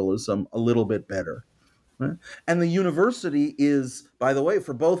cultural pluralism a little bit better. Right? And the university is, by the way,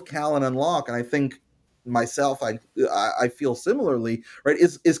 for both Callan and Locke, and I think myself, I feel similarly, right,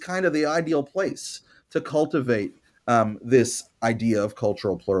 is kind of the ideal place to cultivate this idea of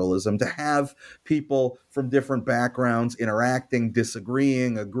cultural pluralism, to have people from different backgrounds interacting,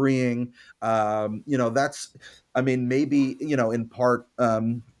 disagreeing, agreeing. That's, maybe, in part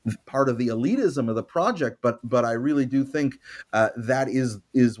of the elitism of the project, but I really do think that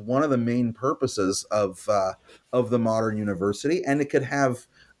is one of the main purposes of the modern university, and it could have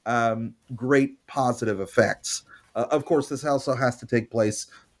great positive effects Of course, this also has to take place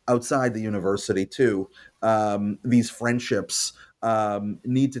outside the university too. These friendships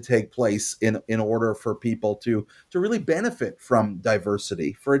need to take place in order for people to really benefit from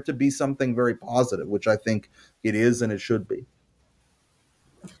diversity, for it to be something very positive, which I think it is and it should be.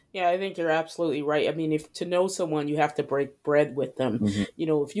 Yeah, I think you're absolutely right. I mean, if to know someone, you have to break bread with them. Mm-hmm. You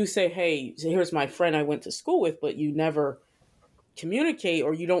know, if you say, "Hey, so here's my friend I went to school with," but you never communicate,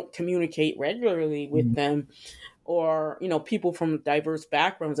 or you don't communicate regularly with them, or people from diverse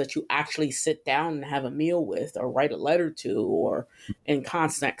backgrounds that you actually sit down and have a meal with, or write a letter to, or in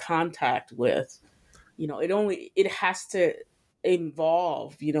constant contact with, it has to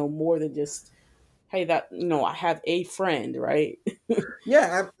involve more than just, hey, that I have a friend, right?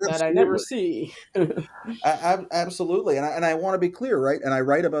 Yeah, that I never see. Absolutely. And I want to be clear, right? And I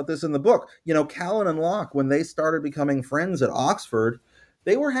write about this in the book. Callan and Locke, when they started becoming friends at Oxford,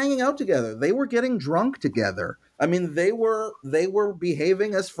 they were hanging out together. They were getting drunk together. I mean, they were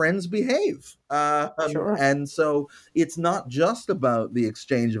behaving as friends behave. Sure. And so it's not just about the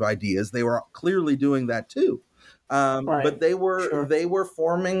exchange of ideas. They were clearly doing that too. Right. But they were Sure. they were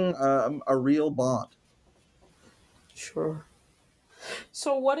forming a real bond. Sure.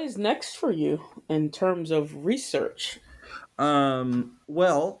 So what is next for you in terms of research?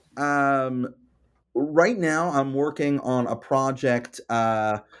 Well, right now I'm working on a project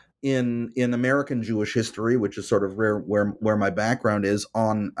in American Jewish history, which is sort of where my background is,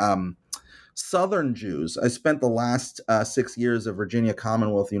 on Southern Jews. I spent the last 6 years at Virginia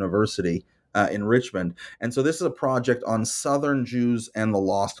Commonwealth University in Richmond, and so this is a project on Southern Jews and the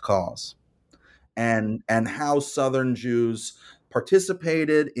Lost Cause, and how Southern Jews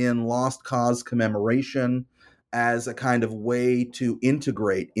participated in Lost Cause commemoration as a kind of way to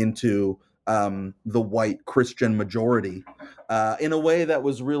integrate into the white Christian majority in a way that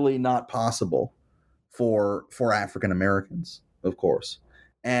was really not possible for African Americans, of course.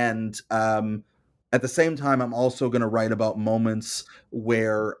 And at the same time, I'm also going to write about moments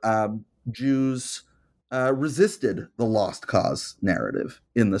where Jews resisted the Lost Cause narrative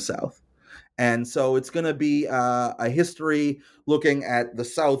in the South. And so it's going to be a history looking at the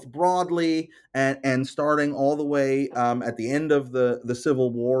South broadly, and starting all the way at the end of the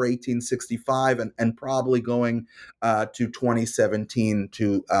Civil War, 1865, and probably going to 2017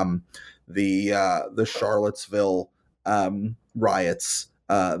 to the Charlottesville riots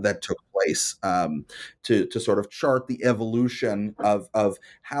that took place, to sort of chart the evolution of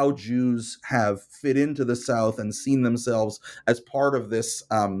how Jews have fit into the South and seen themselves as part of this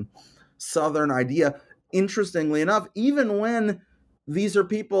Southern idea. Interestingly enough, even when these are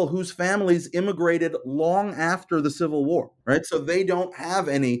people whose families immigrated long after the Civil War, right? So they don't have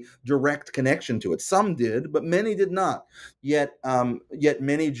any direct connection to it. Some did, but many did not. Yet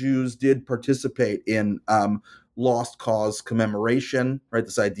many Jews did participate in Lost Cause commemoration, right?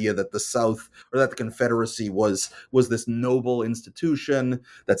 This idea that the South, or that the Confederacy was this noble institution,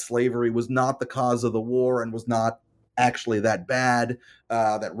 that slavery was not the cause of the war and was not actually that bad,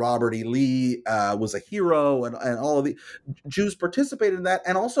 that Robert E. Lee was a hero, and all of the Jews participated in that,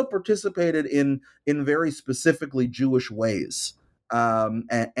 and also participated in very specifically Jewish ways,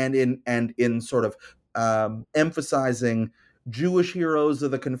 and in sort of emphasizing Jewish heroes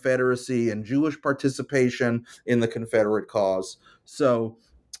of the Confederacy and Jewish participation in the Confederate cause. So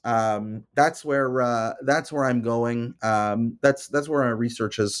that's where I'm going. That's where my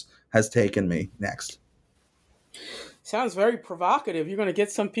research has taken me next. Sounds very provocative. You're going to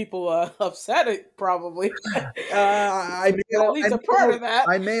get some people upset, probably. I may, at least a part of that.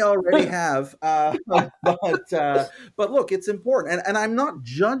 I may already have, but look, it's important, and I'm not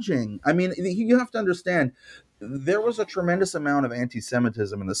judging. I mean, you have to understand, there was a tremendous amount of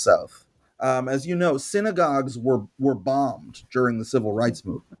anti-Semitism in the South. As you know, synagogues were bombed during the Civil Rights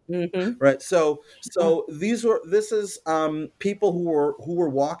Movement, Mm-hmm. right? So this is people who were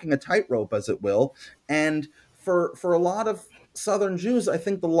walking a tightrope, as it will, and for a lot of Southern Jews, I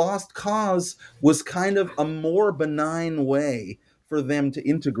think the Lost Cause was kind of a more benign way for them to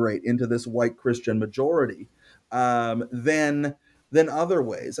integrate into this white Christian majority than other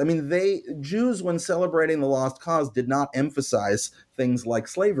ways. I mean, Jews, when celebrating the Lost Cause, did not emphasize things like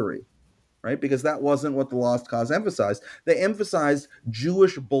slavery, right? Because that wasn't what the Lost Cause emphasized. They emphasized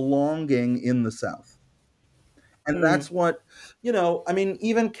Jewish belonging in the South. And that's what, I mean,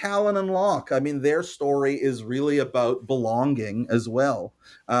 even Callan and Locke, I mean, their story is really about belonging as well.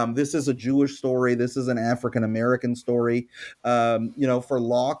 This is a Jewish story. This is an African-American story. For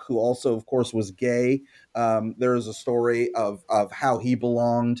Locke, who also, of course, was gay, there is a story of how he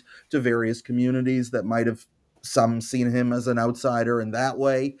belonged to various communities that might have some seen him as an outsider in that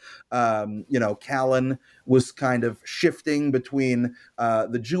way. Callan was kind of shifting between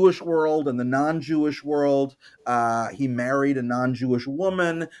the Jewish world and the non-Jewish world. He married a non-Jewish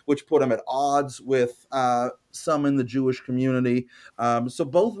woman, which put him at odds with some in the Jewish community. So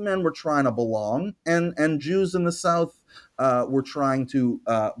both men were trying to belong, and Jews in the South were trying to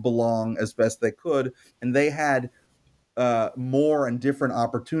belong as best they could, and they had more and different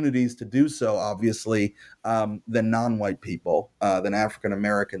opportunities to do so, obviously, than non-white people, than African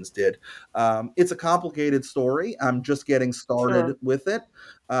Americans did. It's a complicated story. I'm just getting started with it,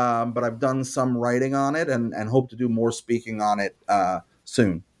 but I've done some writing on it and hope to do more speaking on it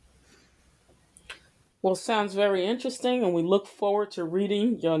soon. Well, sounds very interesting, and we look forward to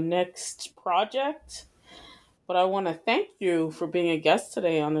reading your next project. But I want to thank you for being a guest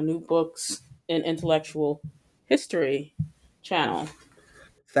today on the New Books in Intellectual History channel.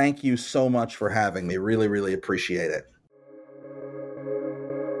 Thank you so much for having me. Really, really appreciate it.